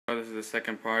is the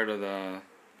second part of the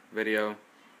video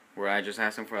where I just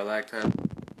asked him for a lag test.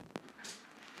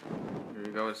 Here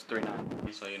you go, it's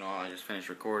 3:09, so you know I just finished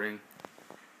recording.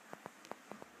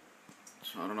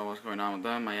 So I don't know what's going on with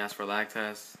them. I asked for a lag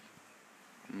test.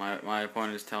 My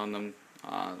opponent is telling them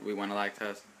we want a lag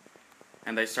test,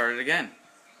 and they started again.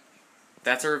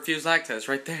 That's a refused lag test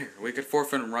right there. We could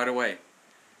forfeit them right away.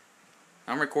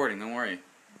 I'm recording, don't worry.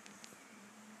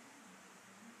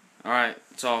 Alright,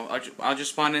 so I'll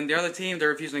just spawn in. The other team, they're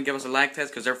refusing to give us a lag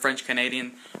test because they're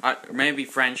French-Canadian. Maybe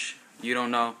French, you don't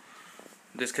know.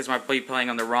 This kid's might be playing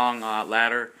on the wrong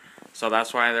ladder. So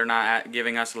that's why they're not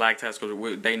giving us a lag test,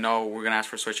 because they know we're going to ask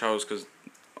for switch hosts. Because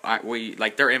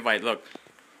like their invite, look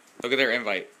at their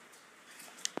invite.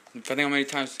 Depending on how many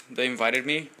times they invited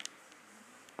me.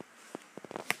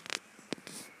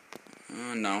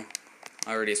 No,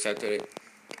 I already accepted it.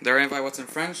 Their invite was in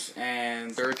French,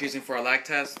 and they're refusing for a lag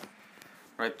test.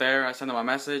 Right there, I sent them a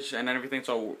message and everything,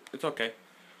 so it's okay.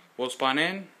 We'll spawn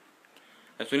in.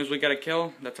 As soon as we get a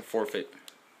kill, that's a forfeit.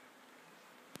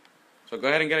 So go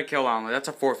ahead and get a kill on. That's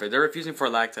a forfeit. They're refusing for a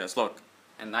lag test. Look,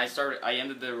 and I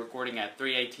ended the recording at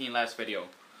 3:18 last video,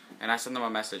 and I sent them a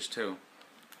message too.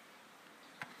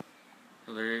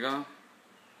 So there you go.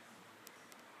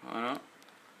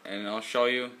 And I'll show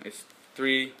you. It's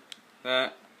 3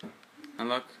 that. And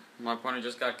look, my opponent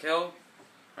just got killed.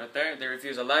 Right there. They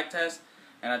refused a lag test.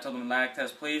 And I told them lag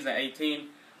test please at 18.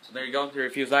 So there you go. They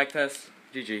refused lag test.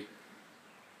 GG.